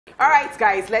All right,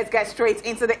 guys, let's get straight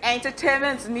into the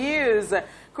entertainment news.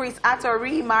 Chris Attoh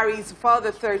remarries for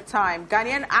the third time.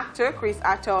 Ghanaian actor Chris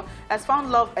Attoh has found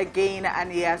love again,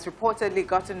 and he has reportedly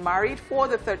gotten married for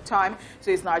the third time to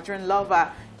his Nigerian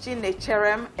lover,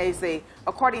 Chinecherem Eze.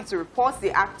 According to reports,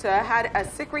 the actor had a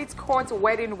secret court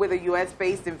wedding with a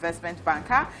US-based investment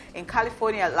banker in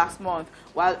California last month,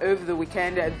 while over the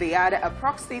weekend they had a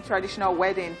proxy traditional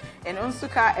wedding in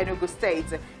Nsukka, Enugu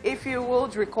State. If you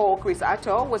would recall, Chris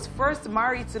Attoh was first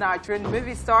married to Nigerian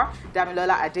movie star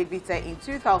Damilola Adegbite in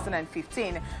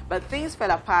 2015, but things fell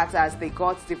apart as they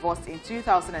got divorced in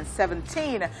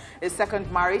 2017. His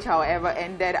second marriage, however,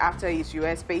 ended after his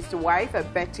US-based wife,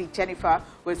 Betty Jennifer,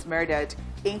 was murdered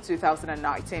in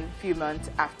 2019, few months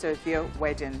after their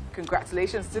wedding.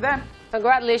 Congratulations to them.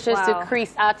 Congratulations to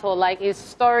Chris Attoh. Like, his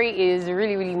story is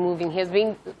really, really moving. He's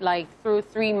been like through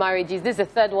 3 marriages. This is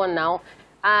the 3rd one now.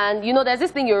 And you know, there's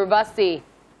this thing Yoruba say,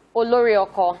 Olori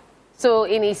Oko. So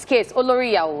in his case,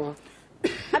 Olori Yawo.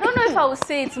 I don't know if I would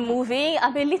say it's moving.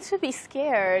 I'm a little bit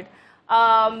scared.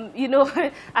 You know,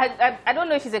 I don't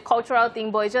know if it's a cultural thing,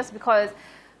 but it's just because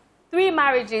 3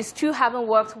 marriages, 2 haven't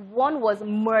worked, 1 was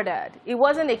murdered. It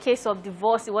wasn't a case of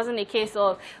divorce. It wasn't a case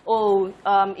of,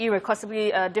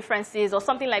 irreconcilable differences or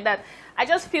something like that. I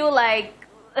just feel like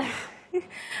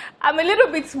I'm a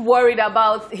little bit worried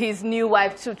about his new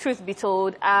wife, to truth be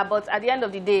told. But at the end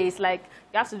of the day, it's like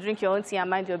you have to drink your own tea and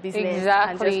mind your business.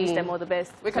 Exactly. And just wish them all the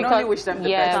best. We can only wish them the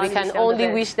best. Yeah, we can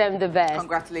only wish them the best.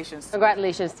 Congratulations.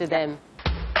 Congratulations to them.